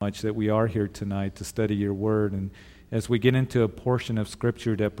much that we are here tonight to study your word. And as we get into a portion of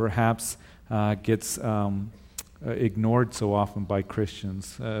Scripture that perhaps gets ignored so often by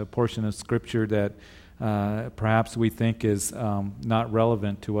Christians, a portion of Scripture that perhaps we think is not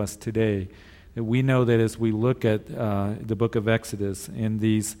relevant to us today, we know that as we look at the book of Exodus and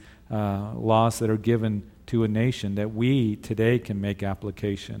these laws that are given to a nation, that we today can make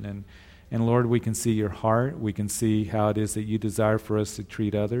application. And Lord, we can see your heart. We can see how it is that you desire for us to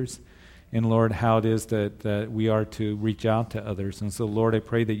treat others. And Lord, how it is that we are to reach out to others. And so, Lord, I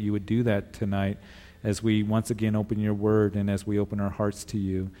pray that you would do that tonight as we once again open your word and as we open our hearts to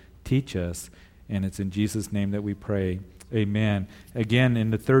you. Teach us. And it's in Jesus' name that we pray. Amen. Again,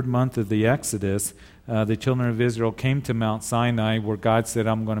 in the third month of the Exodus, the children of Israel came to Mount Sinai where God said,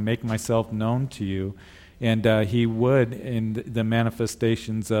 I'm going to make myself known to you. And he would, in the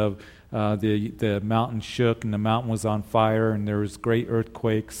manifestations of the mountain shook and the mountain was on fire and there was great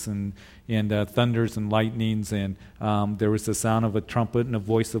earthquakes and thunders and lightnings and there was the sound of a trumpet and the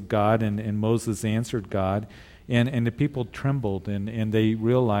voice of God and Moses answered God. And the people trembled and they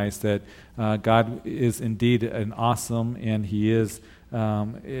realized that God is indeed an awesome and he is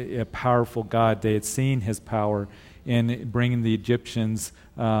a powerful God. They had seen his power in bringing the Egyptians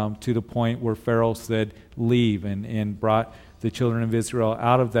to the point where Pharaoh said, leave, and brought the children of Israel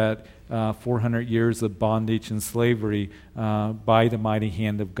out of that 400 years of bondage and slavery by the mighty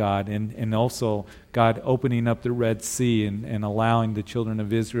hand of God. And also God opening up the Red Sea and allowing the children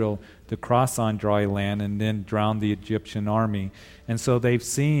of Israel to cross on dry land and then drown the Egyptian army. And so they've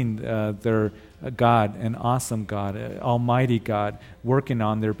seen their God, an awesome God, an almighty God, working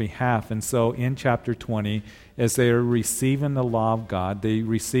on their behalf. And so in chapter 20, as they are receiving the law of God, they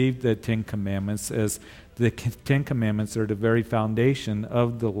receive the Ten Commandments, as the Ten Commandments are the very foundation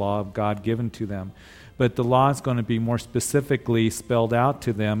of the law of God given to them. But the law is going to be more specifically spelled out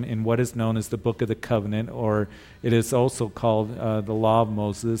to them in what is known as the Book of the Covenant, or it is also called the Law of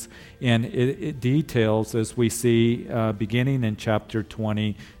Moses. And it details, as we see, beginning in chapter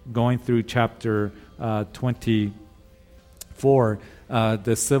 20, going through chapter 24,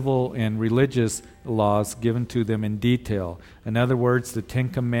 the civil and religious laws given to them in detail. In other words, the Ten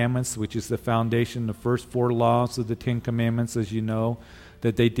Commandments, which is the foundation, the first four laws of the Ten Commandments, as you know,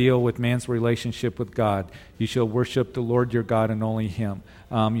 that they deal with man's relationship with God. You shall worship the Lord your God and only him.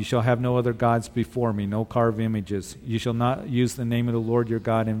 You shall have no other gods before me, no carved images. You shall not use the name of the Lord your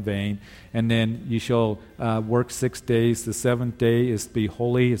God in vain. And then you shall work 6 days. The seventh day is to be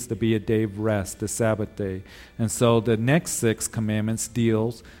holy. It's to be a day of rest, the Sabbath day. And so the next 6 commandments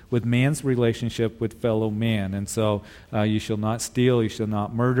deals with man's relationship with fellow man. And so you shall not steal, you shall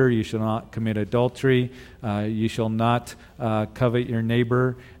not murder, you shall not commit adultery, you shall not covet your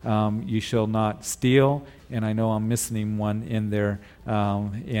neighbor, you shall not steal. And I know I'm missing one in there,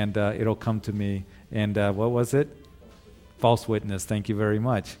 and it'll come to me. And what was it? False witness. Thank you very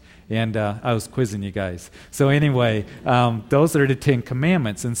much. And I was quizzing you guys. So anyway, those are the 10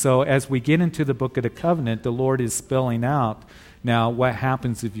 Commandments. And so as we get into the Book of the Covenant, the Lord is spelling out now what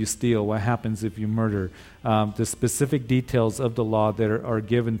happens if you steal, what happens if you murder, the specific details of the law that are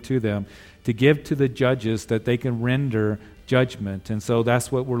given to them to give to the judges that they can render judgment. And so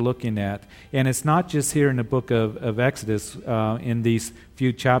that's what we're looking at. And it's not just here in the book of Exodus, in these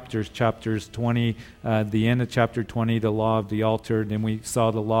few chapters 20, the end of chapter 20, the law of the altar. Then we saw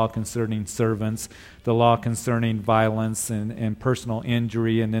the law concerning servants, the law concerning violence and personal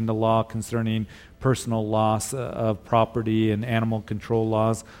injury, and then the law concerning personal loss of property and animal control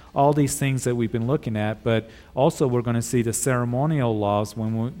laws, all these things that we've been looking at. But also we're going to see the ceremonial laws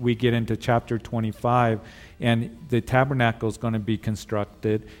when we get into chapter 25, and the tabernacle is going to be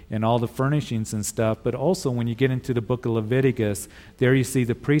constructed and all the furnishings and stuff. But also when you get into the book of Leviticus, there you see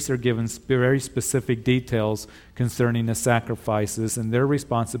the priests are given very specific details concerning the sacrifices and their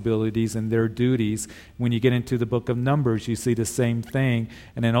responsibilities and their duties. When you get into the book of Numbers, you see the same thing.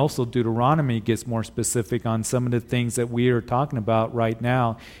 And then also Deuteronomy gets more specific on some of the things that we are talking about right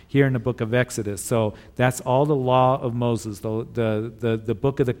now here in the book of Exodus. So that's all the law of Moses, the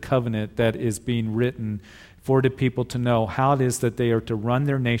book of the covenant that is being written for the people to know how it is that they are to run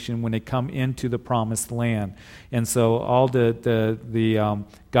their nation when they come into the promised land. And so all the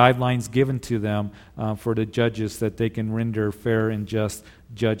guidelines given to them for the judges that they can render fair and just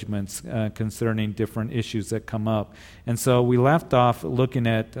judgments concerning different issues that come up. And so we left off looking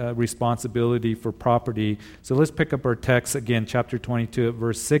at responsibility for property. So let's pick up our text again, chapter 22 at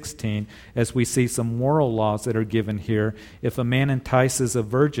verse 16, as we see some moral laws that are given here. If a man entices a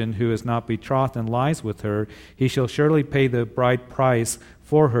virgin who is not betrothed and lies with her, he shall surely pay the bride price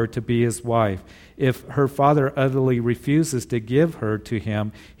for her to be his wife. If her father utterly refuses to give her to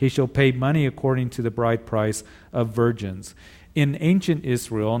him, he shall pay money according to the bride price of virgins. In ancient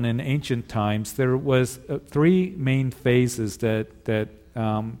Israel and in ancient times, there was three main phases that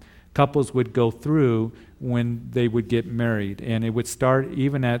couples would go through when they would get married, and it would start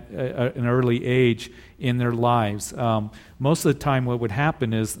even at an early age in their lives. Most of the time what would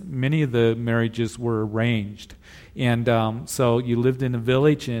happen is many of the marriages were arranged, and so you lived in a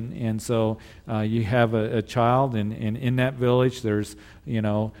village, and so you have a child, and in that village there's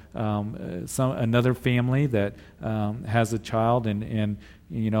another family that has a child, and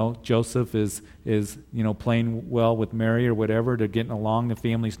Joseph is playing well with Mary or whatever. They're getting along. The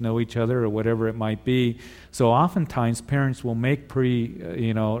families know each other or whatever it might be. So oftentimes parents will make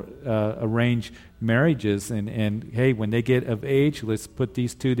arrange marriages, and hey, when they get of age, let's put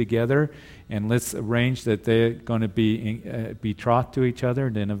these two together and let's arrange that they're going to be betrothed to each other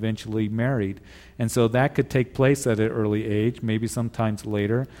and then eventually married. And so that could take place at an early age, maybe sometimes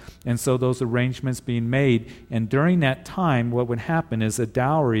later. And so those arrangements being made, and during that time, what would happen is a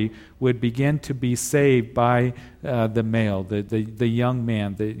dowry would begin to be saved by the male, the young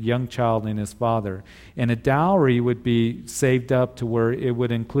man, the young child and his father. And a dowry would be saved up to where it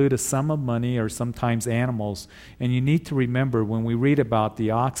would include a sum of money or sometimes animals. And you need to remember, when we read about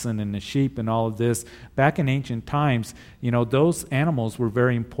the oxen and the sheep and all of this, back in ancient times, those animals were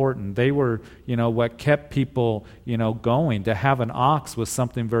very important. They were, what kept people, going. To have an ox was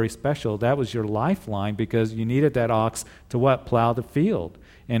something very special. That was your lifeline, because you needed that ox to what? Plow the field.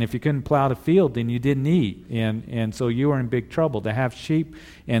 And if you couldn't plow the field, then you didn't eat. And so you were in big trouble to have sheep.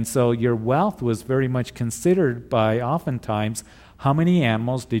 And so your wealth was very much considered by, oftentimes, how many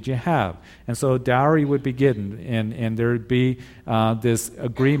animals did you have? And so dowry would be given, and there would be this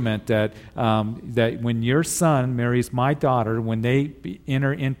agreement that when your son marries my daughter, when they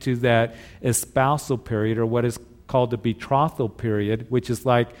enter into that espousal period, or what is called the betrothal period, which is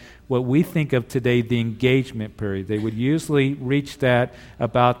like what we think of today, the engagement period. They would usually reach that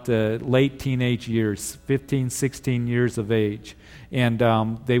about the late teenage years, 15, 16 years of age. And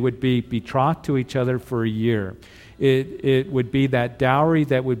they would be betrothed to each other for a year. It would be that dowry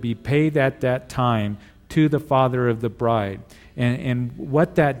that would be paid at that time to the father of the bride. And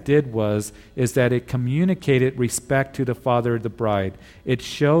what that did is that it communicated respect to the father of the bride. It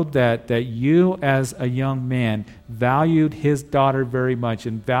showed that you as a young man valued his daughter very much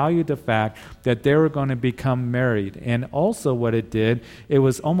and valued the fact that they were going to become married. And also what it did, it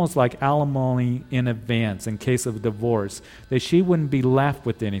was almost like alimony in advance in case of divorce, that she wouldn't be left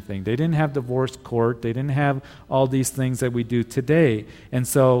with anything. They didn't have divorce court. They didn't have all these things that we do today. And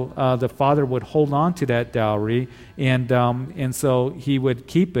so the father would hold on to that dowry, and so he would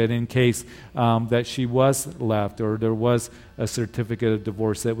keep it in case that she was left or there was a certificate of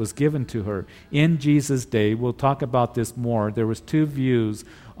divorce that was given to her. In Jesus' day, we'll talk about this more, there was two views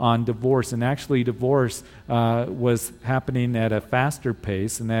on divorce, and actually divorce was happening at a faster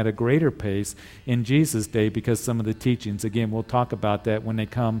pace and at a greater pace in Jesus' day because some of the teachings, again, we'll talk about that when they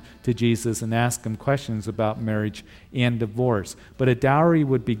come to Jesus and ask him questions about marriage and divorce. But a dowry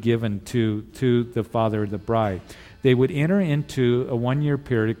would be given to the father of the bride. They would enter into a 1-year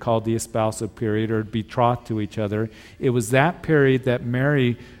period called the espousal period, or betrothed to each other. It was that period that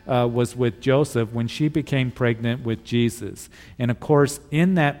Mary was with Joseph when she became pregnant with Jesus. And of course,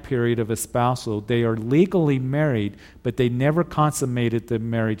 in that period of espousal, they are legally married, but they never consummated the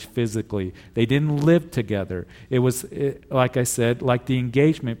marriage physically. They didn't live together. It was, like I said, like the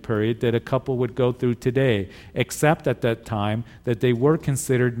engagement period that a couple would go through today, except at that time that they were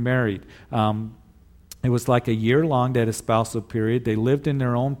considered married. It was like a year long, that espousal period. They lived in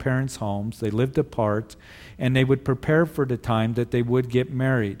their own parents' homes. They lived apart, and they would prepare for the time that they would get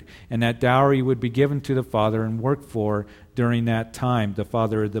married. And that dowry would be given to the father and worked for during that time, the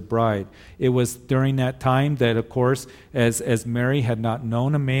father of the bride. It was during that time that, of course, as Mary had not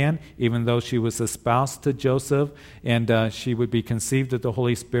known a man, even though she was espoused to Joseph, and she would be conceived of the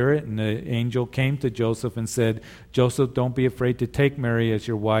Holy Spirit, and the angel came to Joseph and said, Joseph, don't be afraid to take Mary as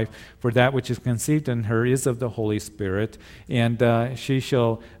your wife, for that which is conceived in her is of the Holy Spirit, and she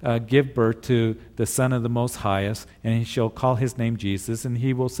shall give birth to the Son of the Most Highest, and he shall call his name Jesus, and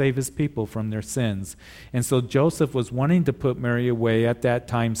he will save his people from their sins. And so Joseph was wanting to put Mary away at that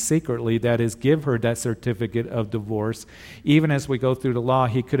time secretly, that is, give her that certificate of divorce. Even as we go through the law,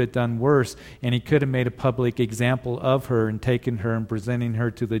 he could have done worse, and he could have made a public example of her and taken her and presenting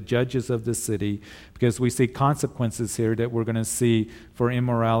her to the judges of the city, because we see consequences here that we're going to see for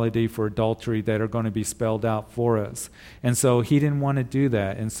immorality, for adultery, that are going to be spelled out for us. And so he didn't want to do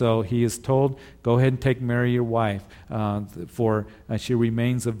that. And so he is told, go ahead and take Mary your wife, for she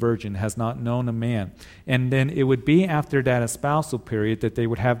remains a virgin, has not known a man. And then it would be after that espousal period that they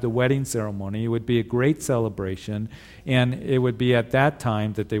would have the wedding ceremony. It would be a great celebration, and it would be at that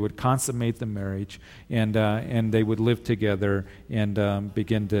time that they would consummate the marriage, and they would live together and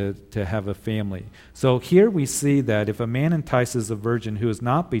begin to have a family. So here we see that if a man entices a virgin who is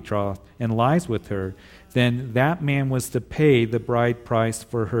not betrothed and lies with her, then that man was to pay the bride price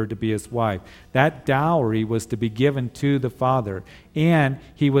for her to be his wife. That dowry was to be given to the father, and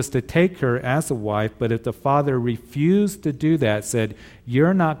he was to take her as a wife, but if the father refused to do that, said,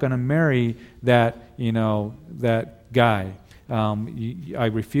 you're not going to marry that, that guy. I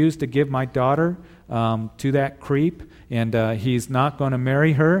refuse to give my daughter to that creep, and he's not going to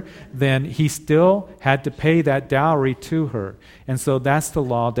marry her, then he still had to pay that dowry to her. And so that's the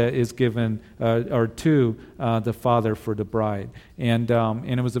law that is given or to the father for the bride. And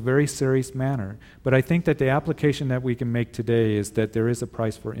it was a very serious matter. But I think that the application that we can make today is that there is a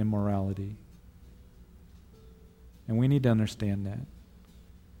price for immorality. And we need to understand that.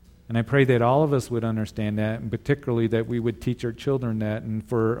 And I pray that all of us would understand that, and particularly that we would teach our children that, and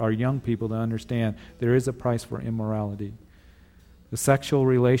for our young people to understand there is a price for immorality. The sexual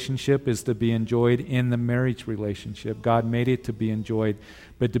relationship is to be enjoyed in the marriage relationship. God made it to be enjoyed,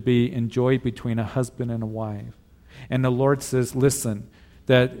 but to be enjoyed between a husband and a wife. And the Lord says, listen,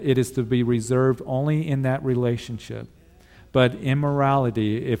 that it is to be reserved only in that relationship. But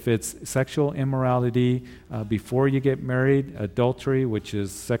immorality, if it's sexual immorality before you get married, adultery, which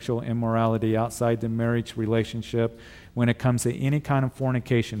is sexual immorality outside the marriage relationship, when it comes to any kind of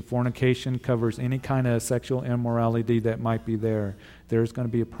fornication covers any kind of sexual immorality that might be there, there's going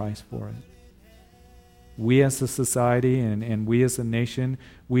to be a price for it. We as a society and we as a nation,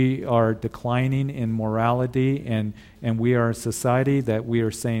 we are declining in morality, and we are a society that we are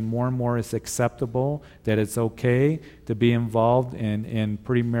saying more and more is acceptable, that it's okay to be involved in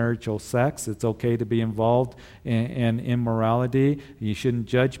premarital sex. It's okay to be involved in immorality. You shouldn't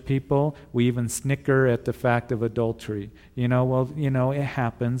judge people. We even snicker at the fact of adultery. It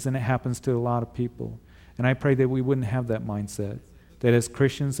happens, and it happens to a lot of people. And I pray that we wouldn't have that mindset, that as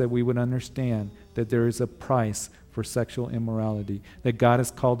Christians that we would understand that there is a price for sexual immorality, that God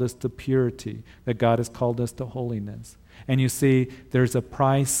has called us to purity, that God has called us to holiness. And you see, there's a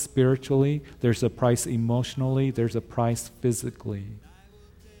price spiritually, there's a price emotionally, there's a price physically.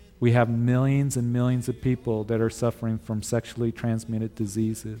 We have millions and millions of people that are suffering from sexually transmitted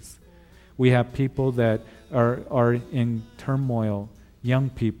diseases. We have people that are in turmoil, young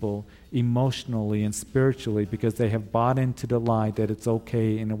people, emotionally and spiritually, because they have bought into the lie that it's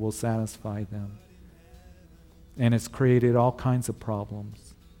okay and it will satisfy them. And it's created all kinds of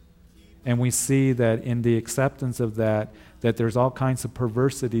problems. And we see that in the acceptance of that there's all kinds of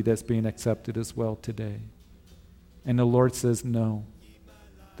perversity that's being accepted as well today. And the Lord says no.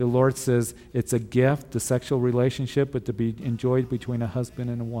 The Lord says it's a gift, the sexual relationship, but to be enjoyed between a husband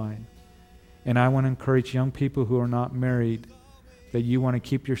and a wife. And I want to encourage young people who are not married that you want to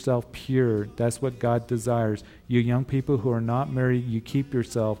keep yourself pure. That's what God desires. You young people who are not married, you keep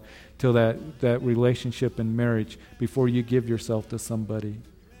yourself till that relationship and marriage before you give yourself to somebody.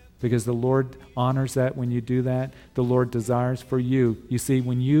 Because the Lord honors that when you do that. The Lord desires for you. You see,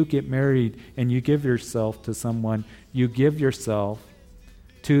 when you get married and you give yourself to someone, you give yourself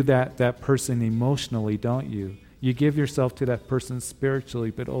to that person emotionally, don't you? You give yourself to that person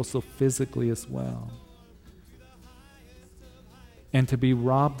spiritually, but also physically as well. And to be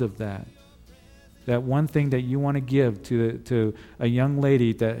robbed of that one thing that you want to give to a young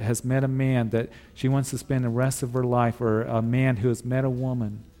lady that has met a man that she wants to spend the rest of her life, or a man who has met a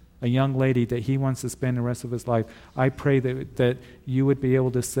woman, a young lady that he wants to spend the rest of his life, I pray that you would be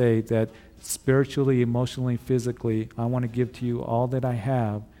able to say that spiritually, emotionally, physically, I want to give to you all that I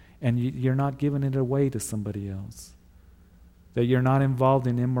have, and you're not giving it away to somebody else. That you're not involved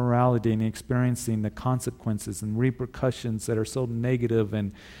in immorality and experiencing the consequences and repercussions that are so negative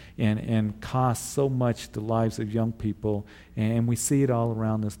and cost so much the lives of young people. And we see it all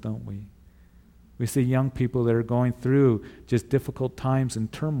around us, don't we? We see young people that are going through just difficult times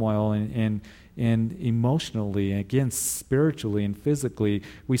and turmoil and emotionally, and again, spiritually and physically.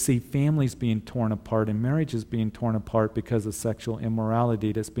 We see families being torn apart and marriages being torn apart because of sexual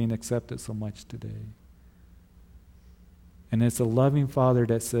immorality that's being accepted so much today. And it's a loving Father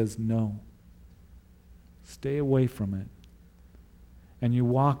that says, no, stay away from it. And you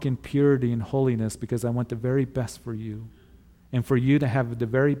walk in purity and holiness because I want the very best for you. and for you to have the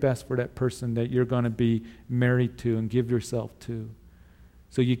very best for that person that you're going to be married to and give yourself to.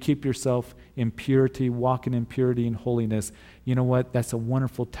 So you keep yourself in purity, walking in purity and holiness. You know what? That's a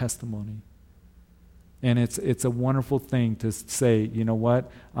wonderful testimony. And it's a wonderful thing to say, you know what?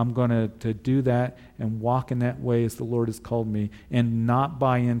 I'm going to do that and walk in that way as the Lord has called me, and not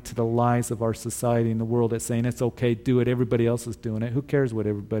buy into the lies of our society and the world that's saying it's okay, do it, everybody else is doing it. Who cares what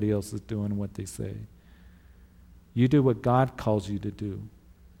everybody else is doing and what they say? You do what God calls you to do.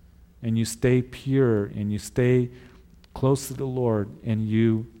 And you stay pure and you stay close to the Lord and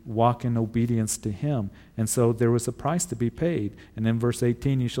you walk in obedience to Him. And so there was a price to be paid. And then verse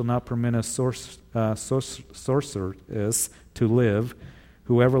 18, you shall not permit a sorceress to live.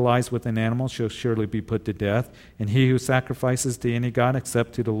 Whoever lies with an animal shall surely be put to death. And he who sacrifices to any god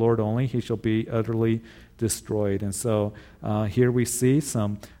except to the Lord only, he shall be utterly destroyed. And so here we see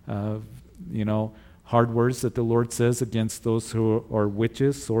some, hard words that the Lord says against those who are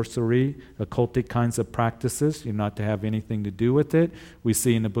witches, sorcery, occultic kinds of practices. You're not to have anything to do with it. We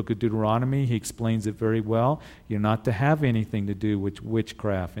see in the book of Deuteronomy, he explains it very well. You're not to have anything to do with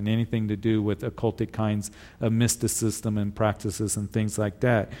witchcraft and anything to do with occultic kinds of mysticism and practices and things like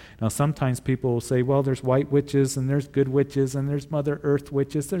that. Now, sometimes people will say, well, there's white witches and there's good witches and there's Mother Earth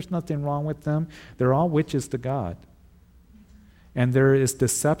witches. There's nothing wrong with them. They're all witches to God. And there is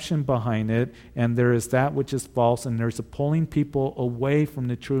deception behind it, and there is that which is false, and there's a pulling people away from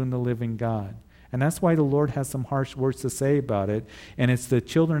the true and the living God. And that's why the Lord has some harsh words to say about it. And it's the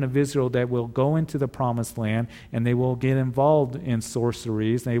children of Israel that will go into the promised land, and they will get involved in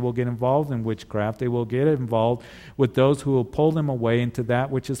sorceries, they will get involved in witchcraft, they will get involved with those who will pull them away into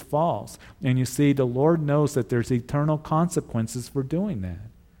that which is false. And you see, the Lord knows that there's eternal consequences for doing that.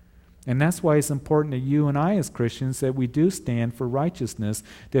 And that's why it's important that you and I as Christians, that we do stand for righteousness,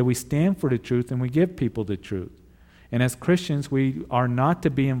 that we stand for the truth and we give people the truth. And as Christians, we are not to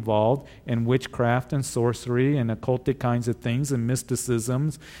be involved in witchcraft and sorcery and occultic kinds of things and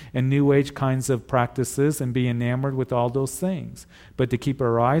mysticisms and New Age kinds of practices and be enamored with all those things. But to keep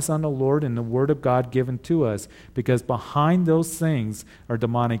our eyes on the Lord and the Word of God given to us, because behind those things are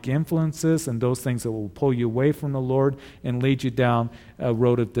demonic influences and those things that will pull you away from the Lord and lead you down a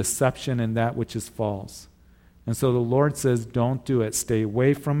road of deception and that which is false. And so the Lord says, don't do it. Stay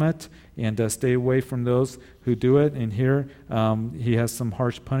away from it, and stay away from those who do it. And here he has some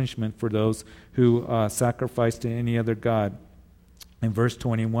harsh punishment for those who sacrifice to any other god. In verse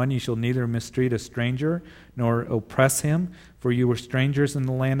 21, you shall neither mistreat a stranger nor oppress him, for you were strangers in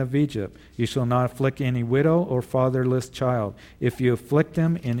the land of Egypt. You shall not afflict any widow or fatherless child. If you afflict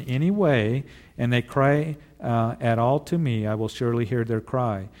them in any way, and they cry at all to me, I will surely hear their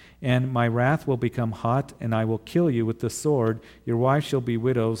cry. And my wrath will become hot, and I will kill you with the sword. Your wives shall be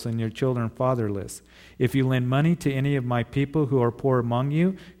widows, and your children fatherless. If you lend money to any of my people who are poor among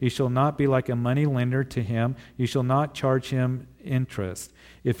you, you shall not be like a money lender to him. You shall not charge him interest.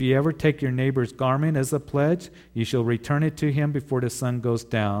 If you ever take your neighbor's garment as a pledge, you shall return it to him before the sun goes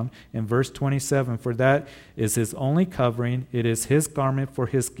down. In verse 27, for that is his only covering, it is his garment for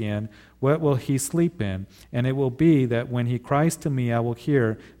his skin. What will he sleep in? And it will be that when he cries to me, I will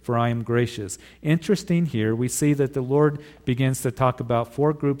hear, for I am gracious. Interesting here, we see that the Lord begins to talk about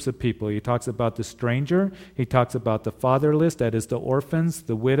four groups of people. He talks about the stranger, he talks about the fatherless, that is the orphans,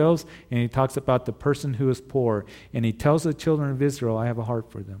 the widows, and he talks about the person who is poor. And he tells the children of Israel, I have a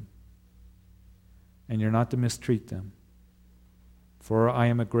heart for them. And you're not to mistreat them, for I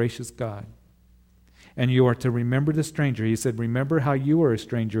am a gracious God. And you are to remember the stranger. He said, remember how you were a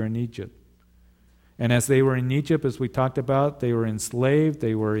stranger in Egypt. And as they were in Egypt, as we talked about, they were enslaved,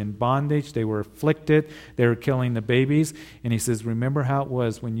 they were in bondage, they were afflicted, they were killing the babies. And he says, remember how it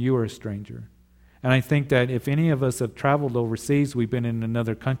was when you were a stranger. And I think that if any of us have traveled overseas, we've been in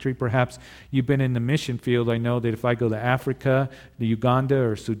another country, perhaps you've been in the mission field. I know that if I go to Africa, the Uganda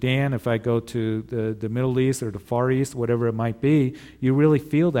or Sudan, if I go to the Middle East or the Far East, whatever it might be, you really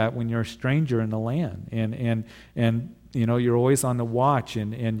feel that when you're a stranger in the land. And you know, you're always on the watch,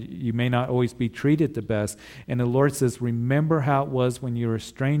 and you may not always be treated the best. And the Lord says, remember how it was when you were a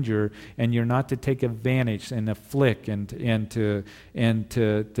stranger, and you're not to take advantage and afflict and to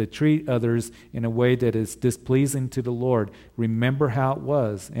treat others in a way that is displeasing to the Lord. Remember how it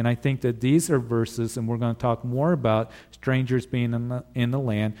was. And I think that these are verses, and we're going to talk more about strangers being in the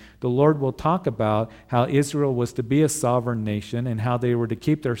land. The Lord will talk about how Israel was to be a sovereign nation and how they were to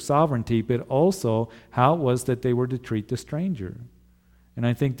keep their sovereignty, but also how it was that they were to treat the stranger. And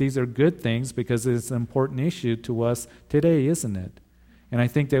I think these are good things because it's an important issue to us today, isn't it? And I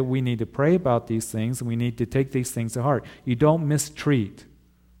think that we need to pray about these things, and we need to take these things to heart. You don't mistreat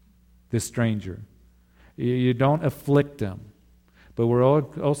the stranger. You don't afflict them. But we're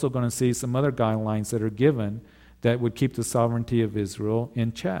also going to see some other guidelines that are given that would keep the sovereignty of Israel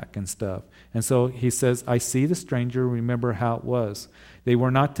in check and stuff. And so he says, I see the stranger, remember how it was. They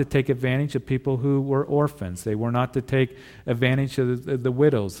were not to take advantage of people who were orphans. They were not to take advantage of the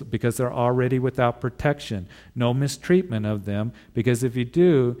widows because they're already without protection. No mistreatment of them, because if you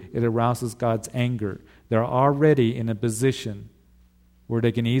do, it arouses God's anger. They're already in a position where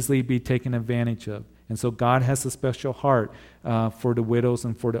they can easily be taken advantage of. And so God has a special heart for the widows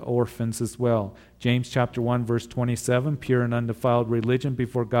and for the orphans as well. James chapter 1 verse 27, pure and undefiled religion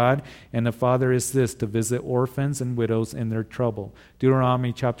before God and the Father is this, to visit orphans and widows in their trouble.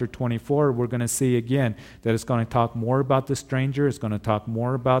 Deuteronomy chapter 24, we're going to see again that it's going to talk more about the stranger, it's going to talk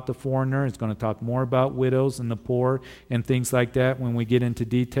more about the foreigner, it's going to talk more about widows and the poor and things like that when we get into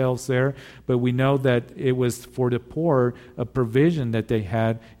details there. But we know that it was for the poor, a provision that they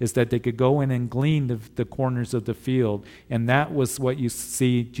had is that they could go in and glean the corners of the field. And that was what you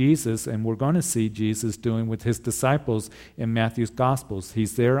see Jesus, and we're going to see Jesus doing with his disciples in Matthew's Gospels.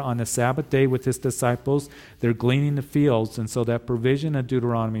 He's there on a Sabbath day with his disciples. They're gleaning the fields. And so that provision of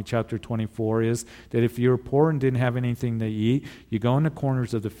Deuteronomy chapter 24 is that if you're poor and didn't have anything to eat, you go in the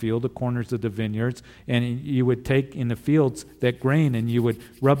corners of the field, the corners of the vineyards, and you would take in the fields that grain, and you would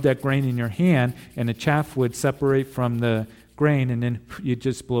rub that grain in your hand, and the chaff would separate from the grain, and then you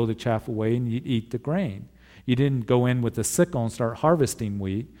just blow the chaff away and you eat the grain. You didn't go in with a sickle and start harvesting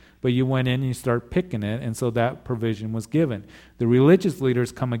wheat, but you went in and you start picking it, and so that provision was given. The religious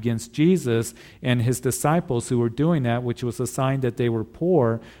leaders come against Jesus and his disciples who were doing that, which was a sign that they were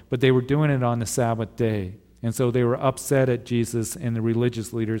poor, but they were doing it on the Sabbath day. And so they were upset at Jesus and the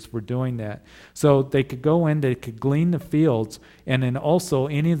religious leaders for doing that. So they could go in, they could glean the fields, and then also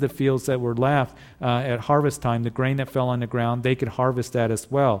any of the fields that were left at harvest time, the grain that fell on the ground, they could harvest that as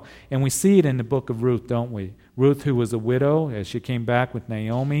well. And we see it in the book of Ruth, don't we? Ruth, who was a widow, as she came back with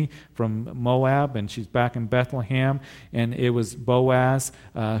Naomi from Moab, and she's back in Bethlehem, and it was Boaz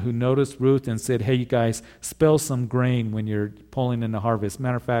who noticed Ruth and said, hey, you guys, spill some grain when you're pulling in the harvest.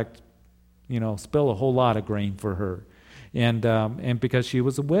 Matter of fact, spill a whole lot of grain for her. And because she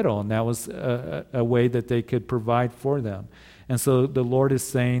was a widow, and that was a way that they could provide for them. And so the Lord is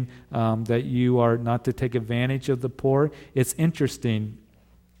saying that you are not to take advantage of the poor. It's interesting,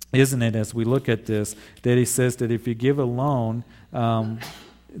 isn't it, as we look at this, that he says that if you give a loan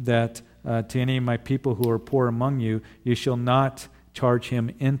that to any of my people who are poor among you, you shall not charge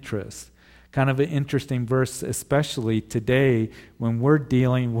him interest. Kind of an interesting verse, especially today when we're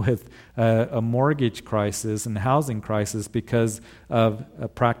dealing with a mortgage crisis and housing crisis because of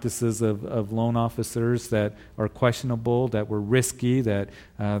practices of loan officers that are questionable, that were risky, that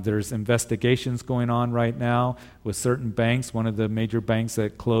there's investigations going on right now with certain banks. One of the major banks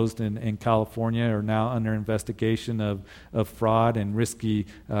that closed in California are now under investigation of fraud and risky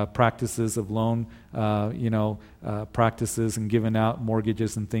practices of loan practices and giving out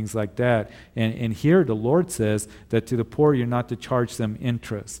mortgages and things like that. And here the Lord says that to the poor you're not to charge them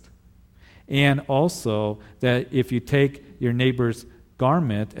interest. And also that if you take your neighbor's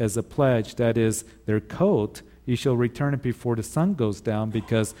garment as a pledge, that is their coat, you shall return it before the sun goes down,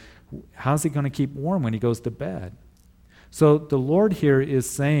 because how's he going to keep warm when he goes to bed? So the Lord here is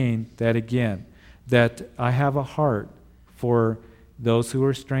saying that again, that I have a heart for those who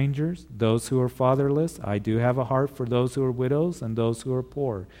are strangers, those who are fatherless. I do have a heart for those who are widows and those who are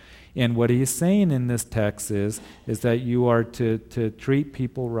poor. And what he is saying in this text is that you are to treat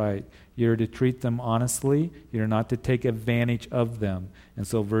people right. You're to treat them honestly. You're not to take advantage of them. And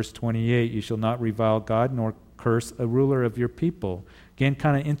so verse 28, you shall not revile God nor curse a ruler of your people. Again,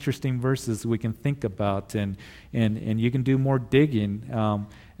 kind of interesting verses we can think about, and you can do more digging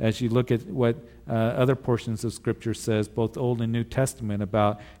as you look at what other portions of Scripture says, both Old and New Testament,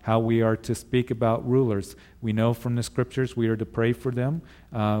 about how we are to speak about rulers. We know from the Scriptures we are to pray for them.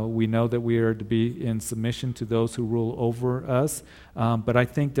 We know that we are to be in submission to those who rule over us. But I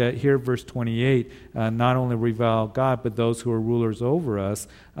think that here, verse 28, not only revile God, but those who are rulers over us,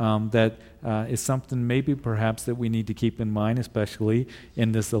 that is something maybe perhaps that we need to keep in mind, especially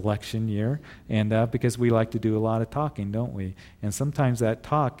in this election year, and because we like to do a lot of talking, don't we? And sometimes that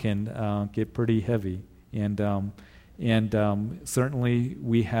talk can get pretty heavy. And certainly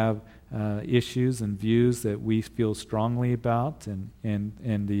we have issues and views that we feel strongly about, and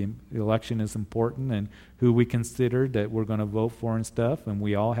the election is important, and who we consider that we're going to vote for and stuff, and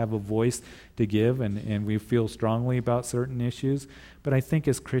we all have a voice to give, and we feel strongly about certain issues. But I think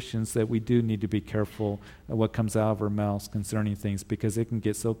as Christians that we do need to be careful of what comes out of our mouths concerning things, because it can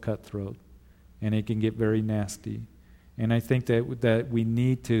get so cutthroat, and it can get very nasty. And I think that we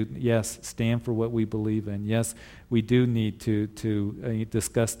need to, yes, stand for what we believe in. Yes, we do need to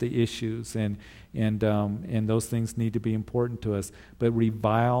discuss the issues, and those things need to be important to us. But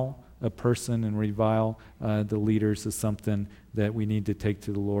revile a person and revile the leaders is something that we need to take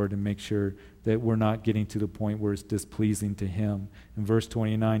to the Lord and make sure that we're not getting to the point where it's displeasing to Him. In verse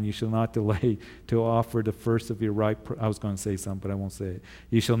 29, you shall not delay to offer the first of your ripe... I was going to say something, but I won't say it.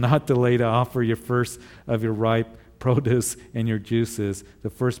 You shall not delay to offer your first of your ripe produce and your juices, the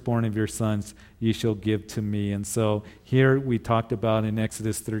firstborn of your sons ye shall give to me. And so here we talked about in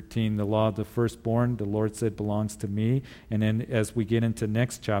Exodus 13, the law of the firstborn, the Lord said belongs to me. And then as we get into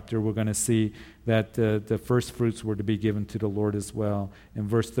next chapter, we're going to see that the first fruits were to be given to the Lord as well. In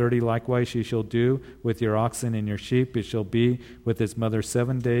verse 30, likewise ye shall do with your oxen and your sheep. It shall be with its mother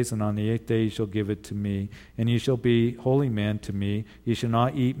 7 days, and on the 8th day ye shall give it to me. And ye shall be holy men to me. Ye shall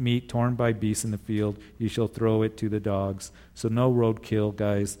not eat meat torn by beasts in the field. Ye shall throw it to the dogs. So no roadkill,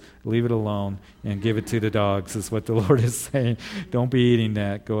 guys. Leave it alone and give it to the dogs is what the Lord is saying. Don't be eating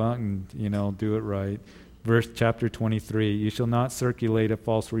that. Go out and, do it right. Chapter 23, you shall not circulate a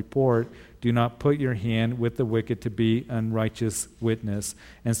false report. Do not put your hand with the wicked to be unrighteous witness.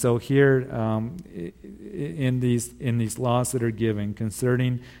 And so here, in these laws that are given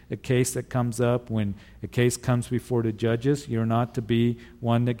concerning a case that comes up, when a case comes before the judges, you're not to be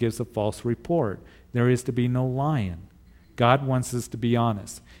one that gives a false report. There is to be no lying. God wants us to be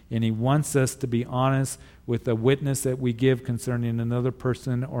honest, and He wants us to be honest with the witness that we give concerning another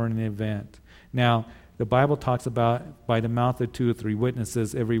person or an event. Now, the Bible talks about by the mouth of 2 or 3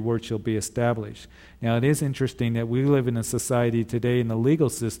 witnesses, every word shall be established. Now, it is interesting that we live in a society today in the legal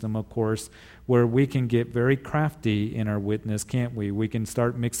system, of course, where we can get very crafty in our witness, can't we? We can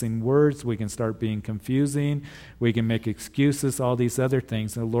start mixing words. We can start being confusing. We can make excuses, all these other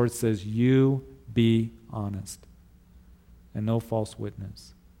things. And the Lord says, you be honest and no false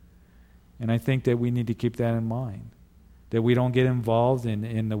witness. And I think that we need to keep that in mind, that we don't get involved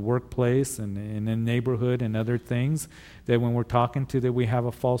in the workplace and in the neighborhood and other things, that when we're talking to, that we have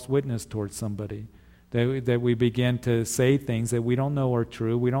a false witness towards somebody, that we begin to say things that we don't know are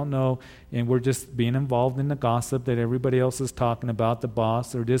true. We don't know, and we're just being involved in the gossip that everybody else is talking about, the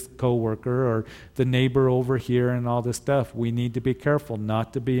boss or this coworker or the neighbor over here and all this stuff. We need to be careful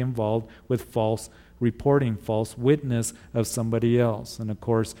not to be involved with false reporting, false witness of somebody else. And of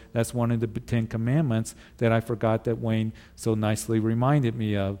course, that's one of the 10 commandments that I forgot that Wayne so nicely reminded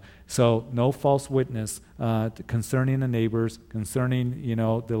me of. So no false witness concerning the neighbors, concerning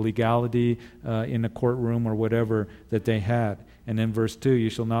the legality in the courtroom or whatever that they had. And then verse 2, you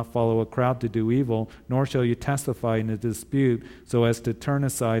shall not follow a crowd to do evil, nor shall you testify in a dispute so as to turn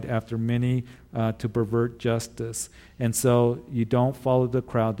aside after many to pervert justice. And so you don't follow the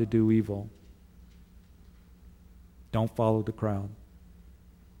crowd to do evil. Don't follow the crowd.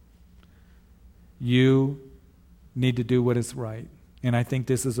 You need to do what is right. And I think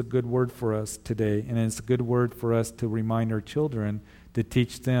this is a good word for us today. And it's a good word for us to remind our children, to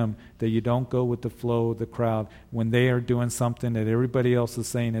teach them that you don't go with the flow of the crowd. When they are doing something that everybody else is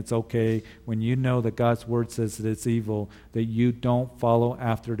saying it's okay, when you know that God's word says that it's evil, that you don't follow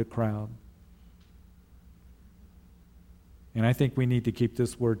after the crowd. And I think we need to keep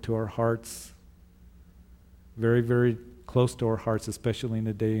this word to our hearts, very, very close to our hearts, especially in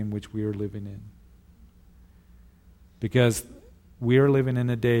the day in which we are living in. Because we are living in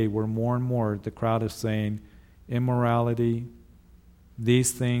a day where more and more the crowd is saying immorality,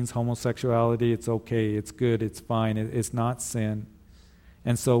 these things, homosexuality, it's okay, it's good, it's fine, it's not sin.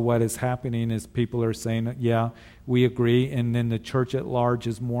 And so what is happening is people are saying, yeah, we agree, and then the church at large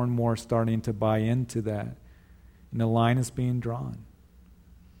is more and more starting to buy into that. And the line is being drawn.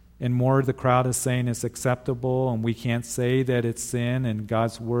 And more of the crowd is saying it's acceptable and we can't say that it's sin and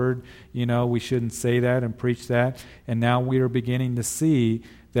God's word, we shouldn't say that and preach that. And now we are beginning to see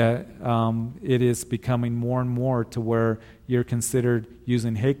that it is becoming more and more to where you're considered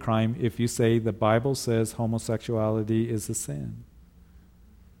using hate crime if you say the Bible says homosexuality is a sin.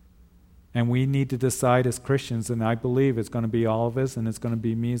 And we need to decide as Christians, and I believe it's going to be all of us and it's going to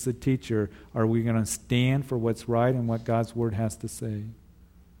be me as a teacher, are we going to stand for what's right and what God's word has to say?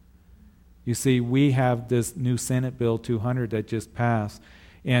 You see, we have this new Senate Bill 200 that just passed,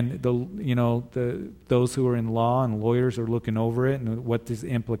 and those who are in law and lawyers are looking over it, and what is the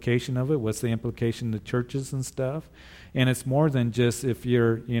implication of it? What's the implication to churches and stuff? And it's more than just if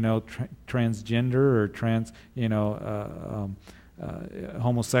you're transgender or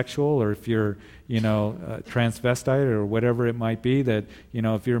homosexual, or if you're transvestite or whatever it might be. That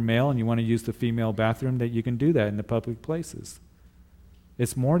if you're male and you want to use the female bathroom, that you can do that in the public places.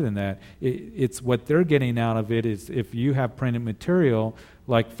 It's more than that. It's what they're getting out of it is if you have printed material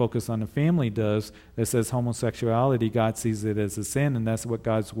like Focus on the Family does that says homosexuality, God sees it as a sin, and that's what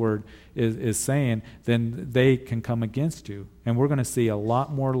God's word is saying, then they can come against you. And we're going to see a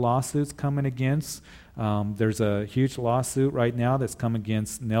lot more lawsuits coming against. There's a huge lawsuit right now that's come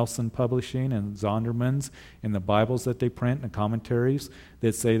against Nelson Publishing and Zonderman's and the Bibles that they print and the commentaries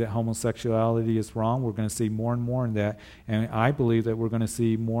that say that homosexuality is wrong. We're going to see more and more in that. And I believe that we're going to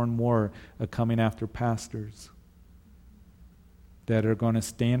see more and more coming after pastors that are going to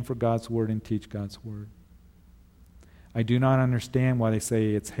stand for God's word and teach God's word. I do not understand why they say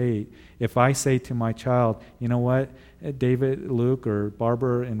it's hate. If I say to my child, you know what, David, Luke, or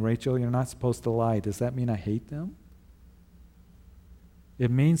Barbara and Rachel, you're not supposed to lie, does that mean I hate them?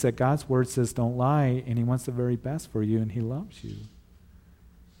 It means that God's word says don't lie, and he wants the very best for you, and he loves you.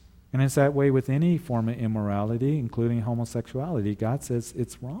 And it's that way with any form of immorality, including homosexuality. God says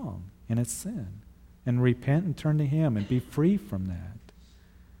it's wrong, and it's sin. And repent and turn to him and be free from that.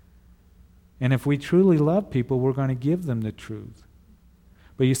 And if we truly love people, we're going to give them the truth.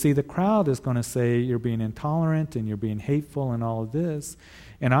 But you see, the crowd is going to say you're being intolerant and you're being hateful and all of this.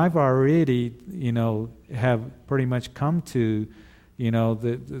 And I've already, have pretty much come to,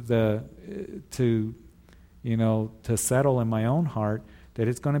 to settle in my own heart that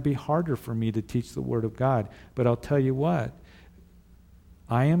it's going to be harder for me to teach the Word of God. But I'll tell you what,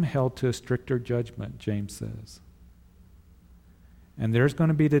 I am held to a stricter judgment, James says. And there's going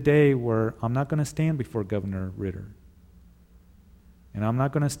to be the day where I'm not going to stand before Governor Ritter. And I'm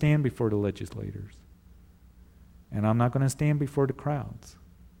not going to stand before the legislators. And I'm not going to stand before the crowds.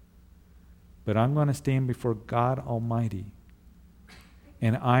 But I'm going to stand before God Almighty.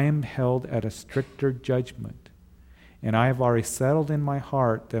 And I am held at a stricter judgment. And I have already settled in my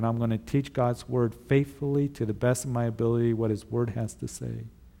heart that I'm going to teach God's word faithfully to the best of my ability what his word has to say.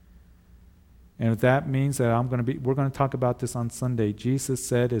 And if that means that we're going to talk about this on Sunday. Jesus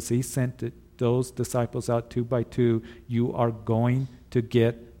said as he sent those disciples out 2 by 2, you are going to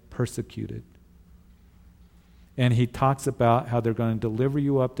get persecuted. And he talks about how they're going to deliver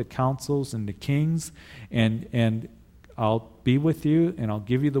you up to councils and to kings, and I'll be with you, and I'll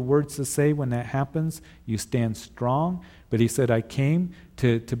give you the words to say when that happens. You stand strong. But he said, I came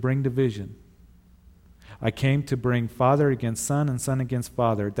to bring division. I came to bring father against son and son against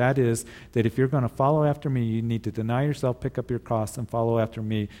father. That is, that if you're going to follow after me, you need to deny yourself, pick up your cross, and follow after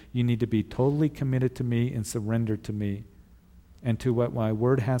me. You need to be totally committed to me and surrender to me and to what my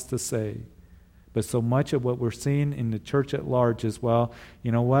word has to say. But so much of what we're seeing in the church at large is, well,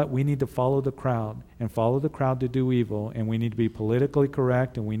 you know what? We need to follow the crowd and follow the crowd to do evil, and we need to be politically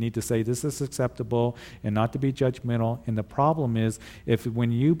correct, and we need to say this is acceptable and not to be judgmental. And the problem is,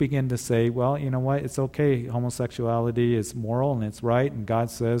 when you begin to say, well, you know what? It's okay. Homosexuality is moral and it's right, and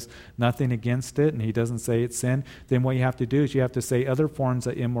God says nothing against it, and he doesn't say it's sin, then what you have to do is you have to say other forms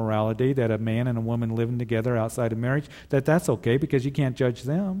of immorality, that a man and a woman living together outside of marriage, that's okay because you can't judge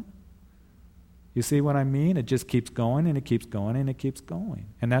them. You see what I mean? It just keeps going and it keeps going and it keeps going.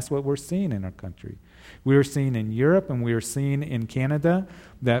 And that's what we're seeing in our country. We are seeing in Europe and we are seeing in Canada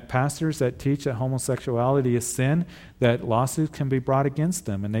that pastors that teach that homosexuality is sin, that lawsuits can be brought against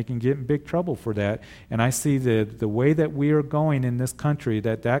them and they can get in big trouble for that. And I see the way that we are going in this country,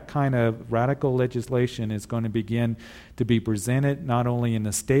 that kind of radical legislation is going to begin to be presented not only in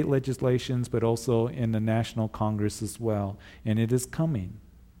the state legislations but also in the national Congress as well. And it is coming.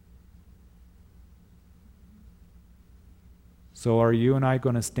 So are you and I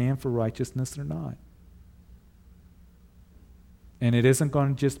going to stand for righteousness or not? And it isn't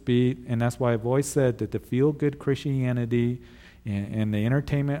going to just be, and that's why I've always said that the feel-good Christianity and the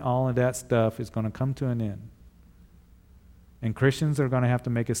entertainment, all of that stuff is going to come to an end. And Christians are going to have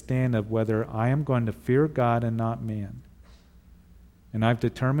to make a stand of whether I am going to fear God and not man. And I've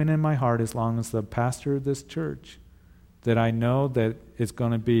determined in my heart, as long as the pastor of this church, that I know that it's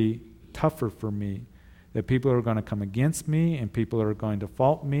going to be tougher for me. That people are going to come against me and people are going to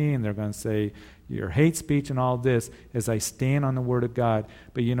fault me and they're going to say your hate speech and all this as I stand on the Word of God.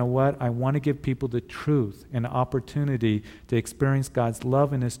 But you know what? I want to give people the truth and the opportunity to experience God's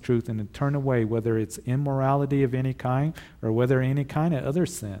love and His truth and to turn away, whether it's immorality of any kind or whether any kind of other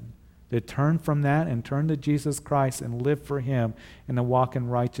sin. To turn from that and turn to Jesus Christ and live for Him and to walk in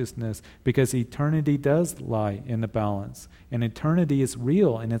righteousness, because eternity does lie in the balance. And eternity is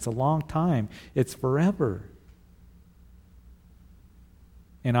real and it's a long time. It's forever.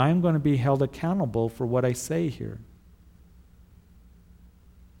 And I'm going to be held accountable for what I say here.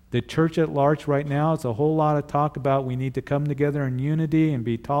 The church at large right now is a whole lot of talk about we need to come together in unity and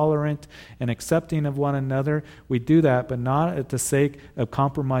be tolerant and accepting of one another. We do that, but not at the sake of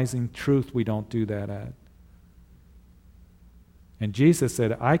compromising truth. We don't do that at. And Jesus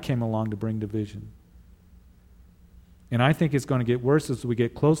said, I came along to bring division. And I think it's going to get worse as we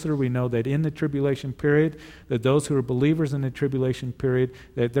get closer. We know that in the tribulation period, that those who are believers in the tribulation period,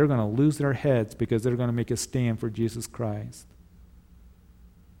 that they're going to lose their heads because they're going to make a stand for Jesus Christ.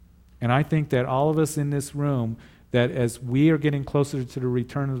 And I think that all of us in this room, that as we are getting closer to the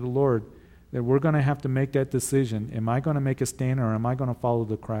return of the Lord, that we're going to have to make that decision. Am I going to make a stand, or am I going to follow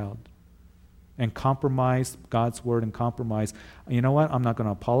the crowd and compromise God's word and compromise? You know what? I'm not going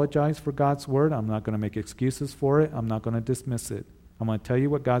to apologize for God's word. I'm not going to make excuses for it. I'm not going to dismiss it. I'm going to tell you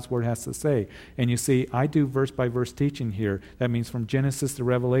what God's word has to say. And you see, I do verse by verse teaching here. That means from Genesis to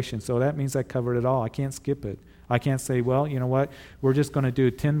Revelation. So that means I covered it all. I can't skip it. I can't say, well, you know what, we're just going to do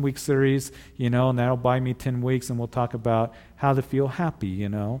a 10-week series, and that'll buy me 10 weeks, and we'll talk about how to feel happy,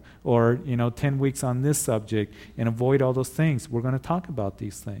 or, 10 weeks on this subject, and avoid all those things. We're going to talk about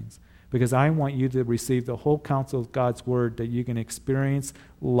these things because I want you to receive the whole counsel of God's word, that you can experience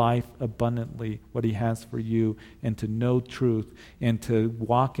life abundantly, what he has for you, and to know truth, and to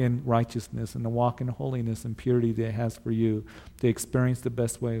walk in righteousness, and to walk in holiness and purity that he has for you, to experience the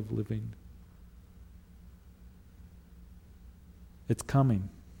best way of living. It's coming.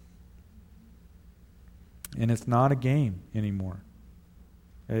 And it's not a game anymore.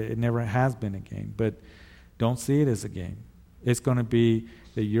 It never has been a game. But don't see it as a game. It's going to be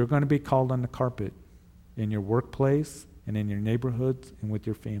that you're going to be called on the carpet in your workplace and in your neighborhoods and with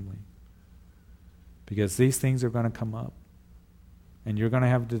your family. Because these things are going to come up. And you're going to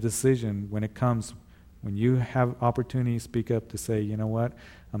have the decision when it comes, when you have opportunity to speak up, to say, you know what,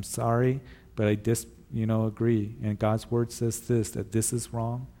 I'm sorry, but I agree. And God's word says this, that this is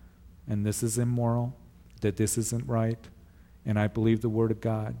wrong, and this is immoral, that this isn't right, and I believe the word of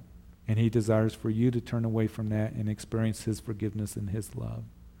God. And he desires for you to turn away from that and experience his forgiveness and his love.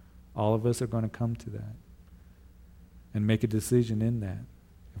 All of us are going to come to that and make a decision in that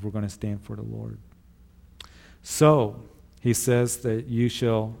if we're going to stand for the Lord. So, he says that you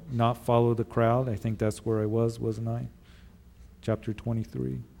shall not follow the crowd. I think that's where I was, wasn't I? Chapter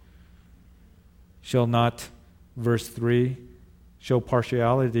 23. Shall not, verse 3, show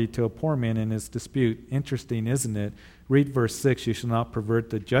partiality to a poor man in his dispute. Interesting, isn't it? Read verse 6, you shall not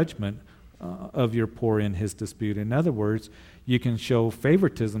pervert the judgment of your poor in his dispute. In other words, you can show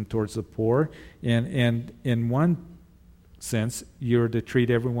favoritism towards the poor, and in one sense, you're to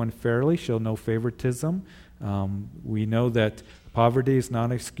treat everyone fairly, show no favoritism. We know that poverty is not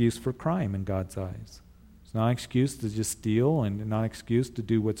an excuse for crime in God's eyes. It's not an excuse to just steal, and not an excuse to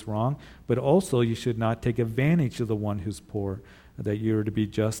do what's wrong, but also you should not take advantage of the one who's poor, that you're to be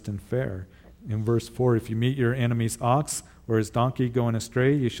just and fair. In verse 4, if you meet your enemy's ox or his donkey going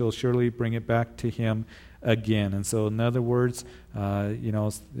astray, you shall surely bring it back to him again. And so in other words,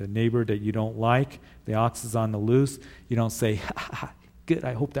 the neighbor that you don't like, the ox is on the loose, you don't say, ha, ha, good,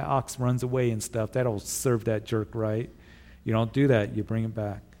 I hope that ox runs away and stuff. That'll serve that jerk right. You don't do that. You bring it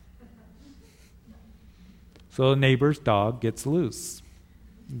back. So the neighbor's dog gets loose.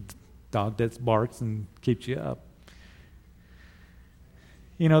 Dog that barks and keeps you up.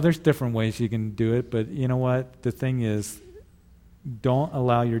 There's different ways you can do it, but you know what? The thing is, don't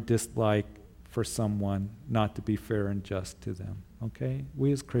allow your dislike for someone not to be fair and just to them, okay?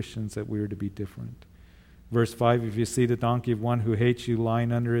 We as Christians, that we are to be different. Verse 5, if you see the donkey of one who hates you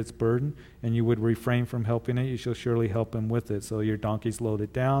lying under its burden, and you would refrain from helping it, you shall surely help him with it. So your donkey's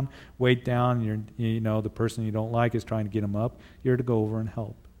loaded down, weighed down, the person you don't like is trying to get him up. You're to go over and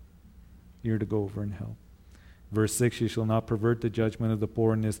help. You're to go over and help. Verse 6, you shall not pervert the judgment of the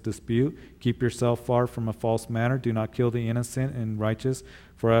poor in this dispute. Keep yourself far from a false matter. Do not kill the innocent and righteous,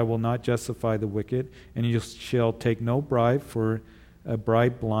 for I will not justify the wicked. And you shall take no bribe, for a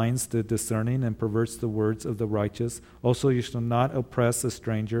bribe blinds the discerning and perverts the words of the righteous. Also you shall not oppress a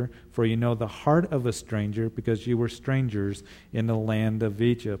stranger, for you know the heart of a stranger, because you were strangers in the land of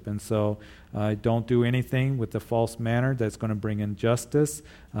Egypt. And so don't do anything with the false manner that's going to bring injustice.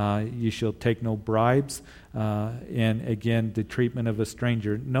 You shall take no bribes. And again, the treatment of a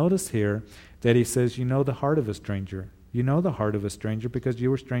stranger. Notice here that he says, you know the heart of a stranger. You know the heart of a stranger because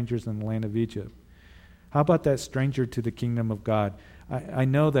you were strangers in the land of Egypt. How about that stranger to the kingdom of God? I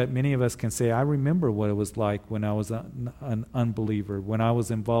know that many of us can say, I remember what it was like when I was an unbeliever, when I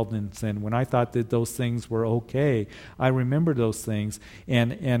was involved in sin, when I thought that those things were okay. I remember those things,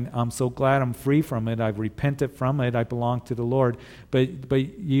 and I'm so glad I'm free from it. I've repented from it. I belong to the Lord. But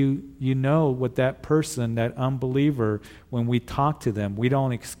you know what that person, that unbeliever, when we talk to them. We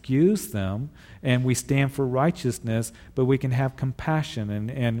don't excuse them, and we stand for righteousness, but we can have compassion,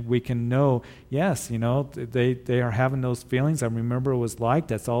 and we can know, yes, they are having those feelings. I remember it was like,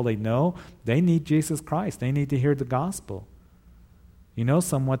 that's all they know. They need Jesus Christ. They need to hear the gospel. You know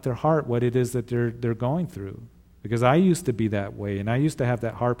somewhat their heart, what it is that they're going through. Because I used to be that way, and I used to have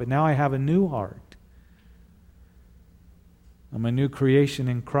that heart, but now I have a new heart. I'm a new creation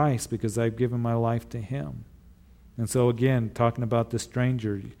in Christ because I've given my life to Him. And so again, talking about the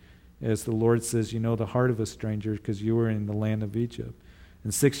stranger, as the Lord says, you know the heart of a stranger because you were in the land of Egypt.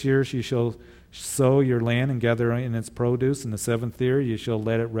 In 6 years you shall sow your land and gather in its produce. In the 7th year you shall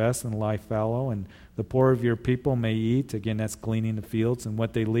let it rest and lie fallow. And the poor of your people may eat. Again, that's gleaning the fields. And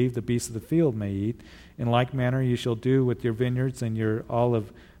what they leave, the beasts of the field may eat. In like manner you shall do with your vineyards and your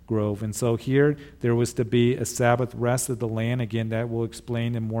olive grove. And so here there was to be a Sabbath rest of the land. Again, that will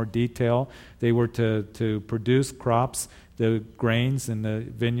explain in more detail. They were to produce crops, the grains in the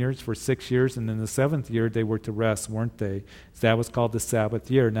vineyards for 6 years, and in the 7th year they were to rest, weren't they? So that was called the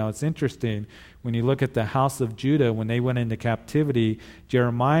Sabbath year. Now it's interesting, when you look at the house of Judah, when they went into captivity,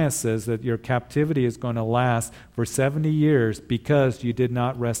 Jeremiah says that your captivity is going to last for 70 years because you did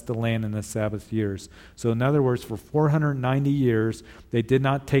not rest the land in the Sabbath years. So in other words, for 490 years, they did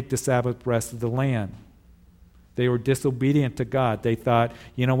not take the Sabbath rest of the land. They were disobedient to God. They thought,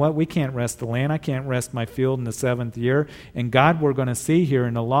 you know what, we can't rest the land. I can't rest my field in the 7th year. And God, we're going to see here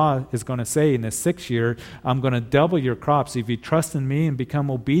in the law, is going to say in the 6th year, I'm going to double your crops. If you trust in me and become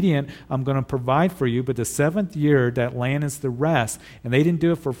obedient, I'm going to provide for you. But the 7th year, that land is the rest. And they didn't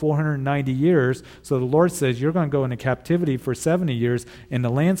do it for 490 years. So the Lord says, you're going to go into captivity for 70 years, and the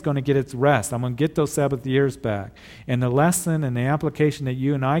land's going to get its rest. I'm going to get those Sabbath years back. And the lesson and the application that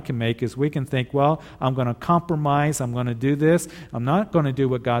you and I can make is we can think, well, I'm going to compromise. I'm going to do this. I'm not going to do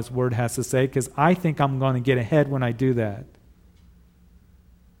what God's Word has to say because I think I'm going to get ahead when I do that.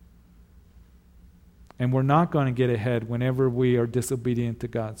 And we're not going to get ahead whenever we are disobedient to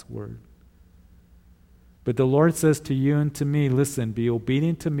God's Word. But the Lord says to you and to me, listen, be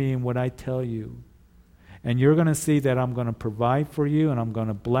obedient to me in what I tell you. And you're going to see that I'm going to provide for you, and I'm going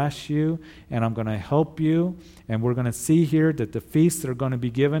to bless you, and I'm going to help you. And we're going to see here that the feasts are going to be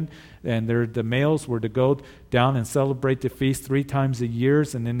given, and the males were to go down and celebrate the feast 3 times a year.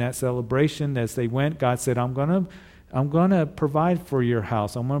 And in that celebration, as they went, God said, I'm going to provide for your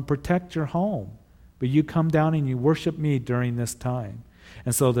house. I'm going to protect your home. But you come down and you worship me during this time.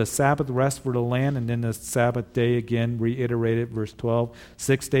 And so the Sabbath rest for the land, and then the Sabbath day again, reiterated, verse 12.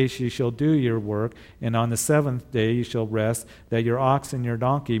 6 days you shall do your work, and on the 7th day you shall rest, that your ox and your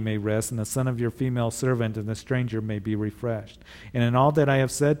donkey may rest, and the son of your female servant and the stranger may be refreshed. And in all that I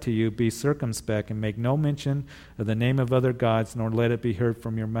have said to you, be circumspect, and make no mention of the name of other gods, nor let it be heard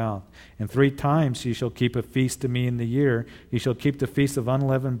from your mouth. And 3 times you shall keep a feast to me in the year. You shall keep the feast of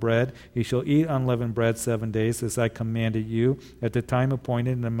unleavened bread. You shall eat unleavened bread 7 days, as I commanded you, at the time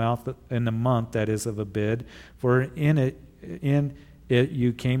appointed in the month that is of Abib. For in it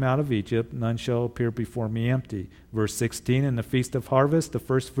you came out of Egypt. None shall appear before me empty. Verse 16, in the feast of harvest, the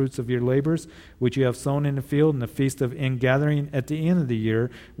first fruits of your labors, which you have sown in the field, and the feast of ingathering at the end of the year,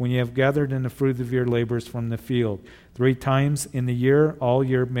 when you have gathered in the fruit of your labors from the field. 3 times in the year, all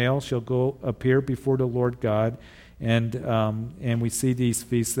your males shall go appear before the Lord God. And we see these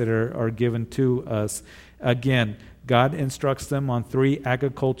feasts that are given to us. Again, God instructs them on 3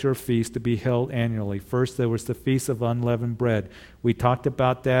 agriculture feasts to be held annually. First, there was the Feast of Unleavened Bread. We talked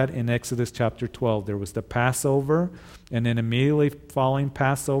about that in Exodus chapter 12. There was the Passover, and then immediately following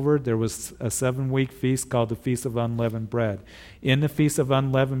Passover, there was a 7-week feast called the Feast of Unleavened Bread. In the Feast of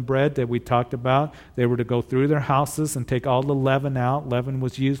Unleavened Bread that we talked about, they were to go through their houses and take all the leaven out. Leaven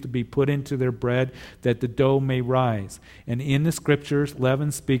was used to be put into their bread that the dough may rise. And in the Scriptures,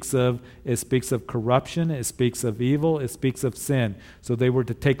 leaven speaks of corruption, it speaks of evil, it speaks of sin. So they were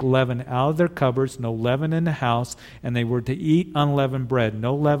to take leaven out of their cupboards, no leaven in the house, and they were to eat unleavened bread,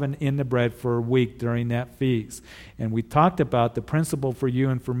 no leaven in the bread for a week during that feast. And we talked about the principle for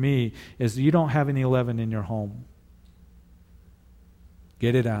you and for me is you don't have any leaven in your home.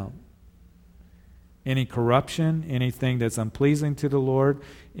 Get it out. Any corruption, anything that's unpleasing to the Lord,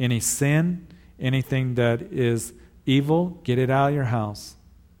 any sin, anything that is evil, get it out of your house.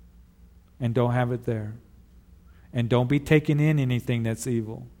 And don't have it there. And don't be taking in anything that's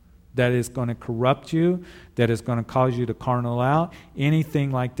evil, that is going to corrupt you, that is going to cause you to carnal out, anything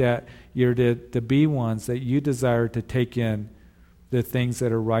like that. You're to be ones that you desire to take in the things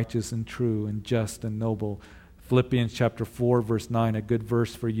that are righteous and true and just and noble. Philippians chapter 4, verse 9, a good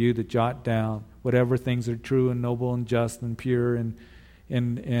verse for you to jot down. Whatever things are true and noble and just and pure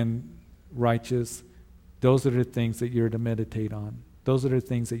and righteous, Those are the things that you're to meditate on. Those are the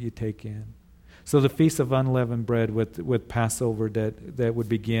things that you take in. So the Feast of Unleavened Bread with Passover that would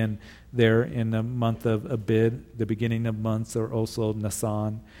begin there in the month of Abib, the beginning of months, or also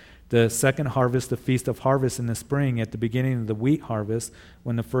Nisan. The second harvest, the Feast of Harvest in the spring, at the beginning of the wheat harvest,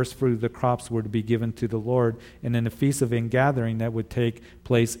 when the first fruit of the crops were to be given to the Lord. And then the Feast of Ingathering that would take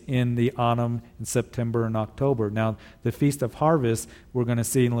place in the autumn, in September and October. Now, the Feast of Harvest, we're going to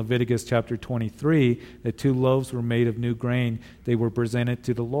see in Leviticus chapter 23, that 2 loaves were made of new grain. They were presented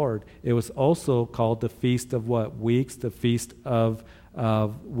to the Lord. It was also called the Feast of what? Weeks, the Feast of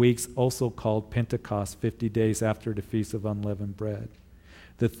Weeks, also called Pentecost, 50 days after the Feast of Unleavened Bread.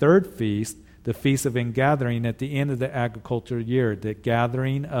 The third feast, the Feast of Ingathering, at the end of the agricultural year, the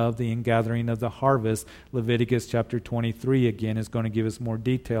ingathering of the harvest. Leviticus chapter 23 again is going to give us more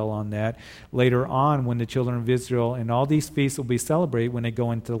detail on that. Later on, when the children of Israel, and all these feasts will be celebrated when they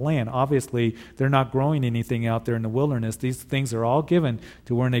go into the land. Obviously, they're not growing anything out there in the wilderness. These things are all given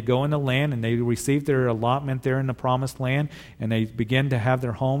to when they go in the land and they receive their allotment there in the promised land, and they begin to have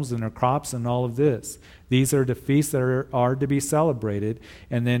their homes and their crops and all of this. These are the feasts that are to be celebrated.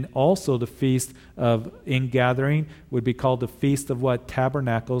 And then also the Feast of Ingathering would be called the Feast of what?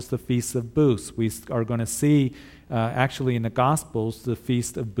 Tabernacles, the Feast of Booths. We are going to see actually in the Gospels the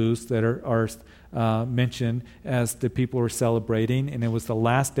Feast of Booths that are mentioned as the people were celebrating. And it was the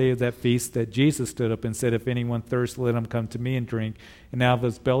last day of that feast that Jesus stood up and said, "If anyone thirsts, let him come to me and drink. And out of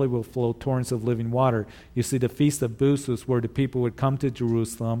his belly will flow torrents of living water." You see, the Feast of Booths was where the people would come to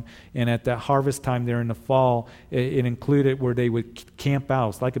Jerusalem. And at that harvest time there in the fall, it included where they would camp out.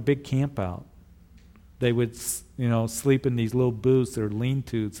 It's like a big camp out. They would, sleep in these little booths or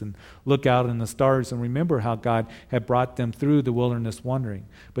lean-tos and look out in the stars and remember how God had brought them through the wilderness wandering.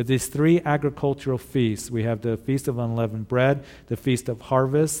 But these 3 agricultural feasts, we have the Feast of Unleavened Bread, the Feast of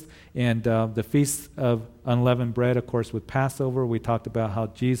Harvest, and the Feast of Unleavened Bread, of course, with Passover. We talked about how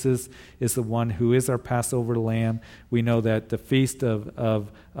Jesus is the one who is our Passover lamb. We know that the Feast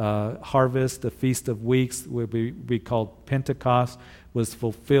of Harvest, the Feast of Weeks, would be called Pentecost, was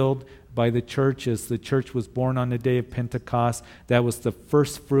fulfilled by the church as the church was born on the day of Pentecost. That was the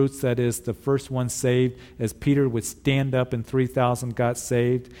first fruits, that is, the first one saved, as Peter would stand up and 3,000 got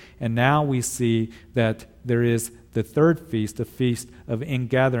saved. And now we see that there is the third feast, the Feast of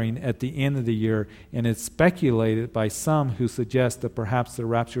Ingathering, at the end of the year. And it's speculated by some who suggest that perhaps the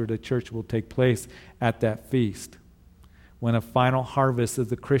rapture of the church will take place at that feast, when a final harvest of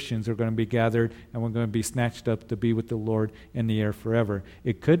the Christians are going to be gathered and we're going to be snatched up to be with the Lord in the air forever.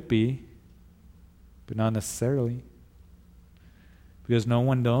 It could be, but not necessarily, because no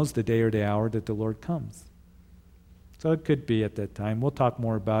one knows the day or the hour that the Lord comes. So it could be at that time. We'll talk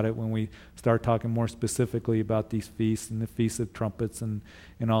more about it when we start talking more specifically about these feasts and the Feast of Trumpets and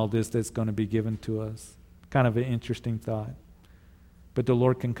all this that's going to be given to us. Kind of an interesting thought. But the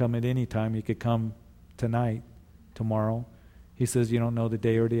Lord can come at any time. He could come tonight, tomorrow. He says, you don't know the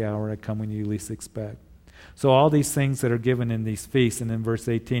day or the hour. I come when you least expect. So all these things that are given in these feasts, and in verse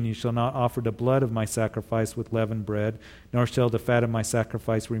 18, "You shall not offer the blood of my sacrifice with leavened bread, nor shall the fat of my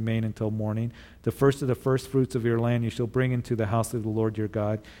sacrifice remain until morning. The first of the first fruits of your land you shall bring into the house of the Lord your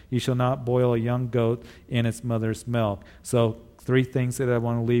God. You shall not boil a young goat in its mother's milk." So 3 things that I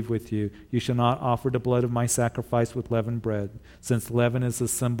want to leave with you. You shall not offer the blood of my sacrifice with leavened bread, since leaven is a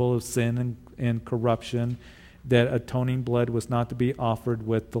symbol of sin and corruption. That atoning blood was not to be offered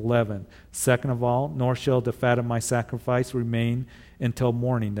with the leaven. Second of all, "Nor shall the fat of my sacrifice remain until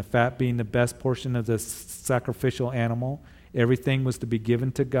morning." The fat being the best portion of the sacrificial animal. Everything was to be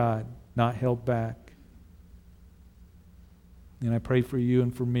given to God, not held back. And I pray for you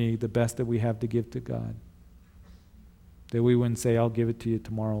and for me, the best that we have to give to God. That we wouldn't say, "I'll give it to you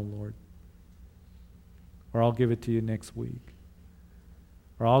tomorrow, Lord." Or, "I'll give it to you next week."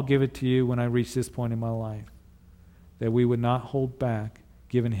 Or, "I'll give it to you when I reach this point in my life." That we would not hold back,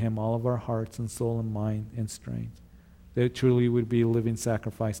 giving Him all of our hearts and soul and mind and strength. That it truly would be a living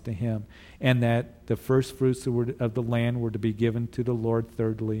sacrifice to Him. And that the first fruits of the land were to be given to the Lord.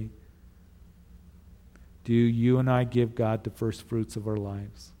 Thirdly, do you and I give God the first fruits of our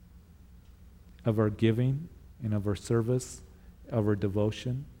lives? Of our giving and of our service, of our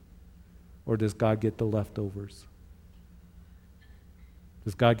devotion? Or does God get the leftovers?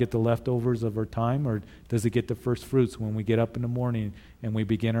 Does God get the leftovers of our time, or does He get the first fruits when we get up in the morning and we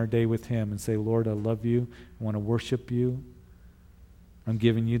begin our day with Him and say, "Lord, I love you. I want to worship you. I'm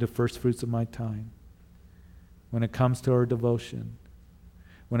giving you the first fruits of my time." When it comes to our devotion,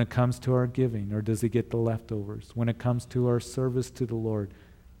 when it comes to our giving, or does He get the leftovers? When it comes to our service to the Lord,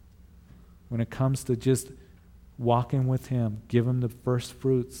 when it comes to just walking with Him, give Him the first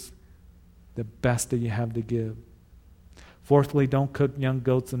fruits the best that you have to give. Fourthly, don't cook young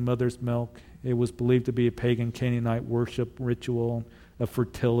goats in mother's milk. It was believed to be a pagan Canaanite worship ritual of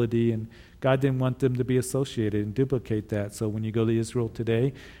fertility, and God didn't want them to be associated and duplicate that. So when you go to Israel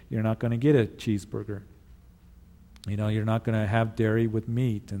today, you're not going to get a cheeseburger. You're not going to have dairy with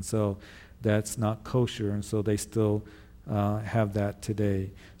meat, and so that's not kosher, and so they still have that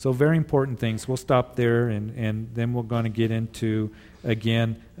today. So very important things. We'll stop there, and then we're going to get into,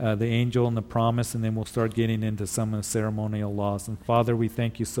 again, the angel and the promise, and then we'll start getting into some of the ceremonial laws. And Father, we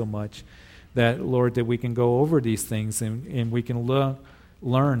thank you so much that, Lord, that we can go over these things and we can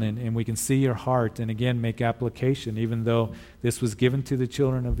learn and we can see your heart and, again, make application. Even though this was given to the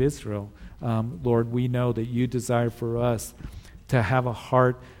children of Israel, Lord, we know that you desire for us to have a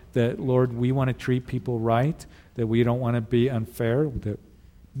heart that, Lord, we want to treat people right, that we don't want to be unfair, that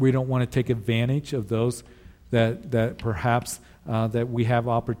we don't want to take advantage of those that perhaps that we have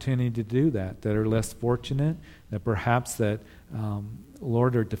opportunity to do that are less fortunate, that perhaps that,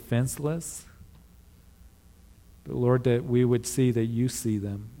 Lord, are defenseless. But Lord, that we would see that you see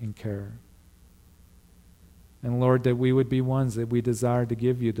them and care. And Lord, that we would be ones that we desire to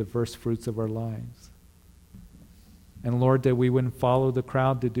give you the first fruits of our lives. And Lord, that we wouldn't follow the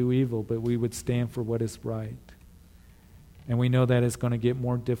crowd to do evil, but we would stand for what is right. And we know that it's going to get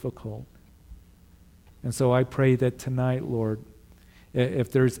more difficult. And so I pray that tonight, Lord,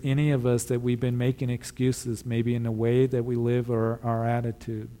 if there's any of us that we've been making excuses, maybe in the way that we live or our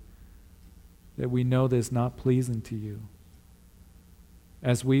attitude, that we know that is not pleasing to you.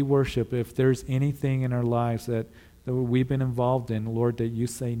 As we worship, if there's anything in our lives that we've been involved in, Lord, that you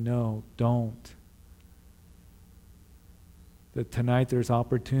say no, don't. That tonight there's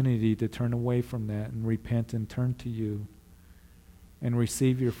opportunity to turn away from that and repent and turn to you and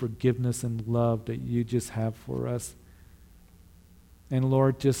receive your forgiveness and love that you just have for us. And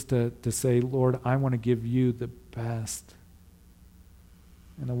Lord, just to say, Lord, I want to give you the best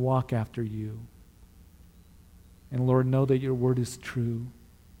and to walk after you. And Lord, know that your word is true.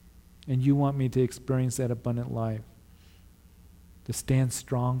 And you want me to experience that abundant life, to stand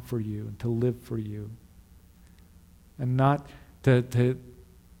strong for you and to live for you. And not to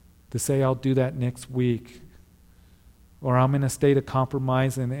say, I'll do that next week, or I'm in a state of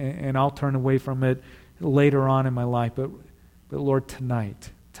compromise and I'll turn away from it later on in my life. But Lord, tonight,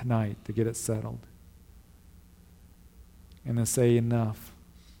 to get it settled. And to say enough.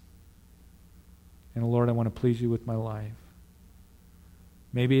 And Lord, I want to please you with my life.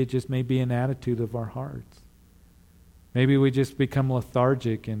 Maybe it just may be an attitude of our hearts. Maybe we just become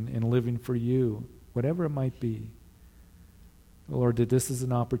lethargic in living for you, whatever it might be. Lord, that this is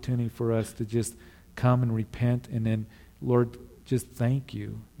an opportunity for us to just come and repent and then, Lord, just thank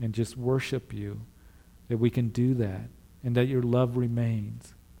you and just worship you, that we can do that and that your love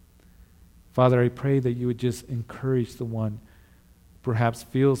remains. Father, I pray that you would just encourage the one perhaps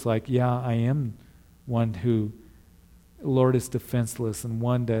feels like, yeah, I am one who, Lord, is defenseless and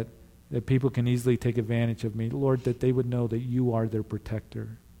one that people can easily take advantage of me. Lord, that they would know that you are their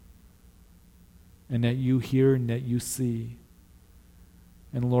protector and that you hear and that you see.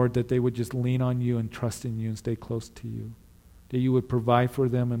 And Lord, that they would just lean on you and trust in you and stay close to you. That you would provide for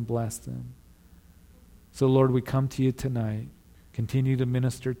them and bless them. So Lord, we come to you tonight. Continue to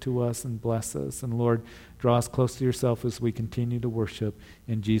minister to us and bless us. And Lord, draw us close to yourself as we continue to worship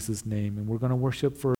in Jesus' name. And we're going to worship for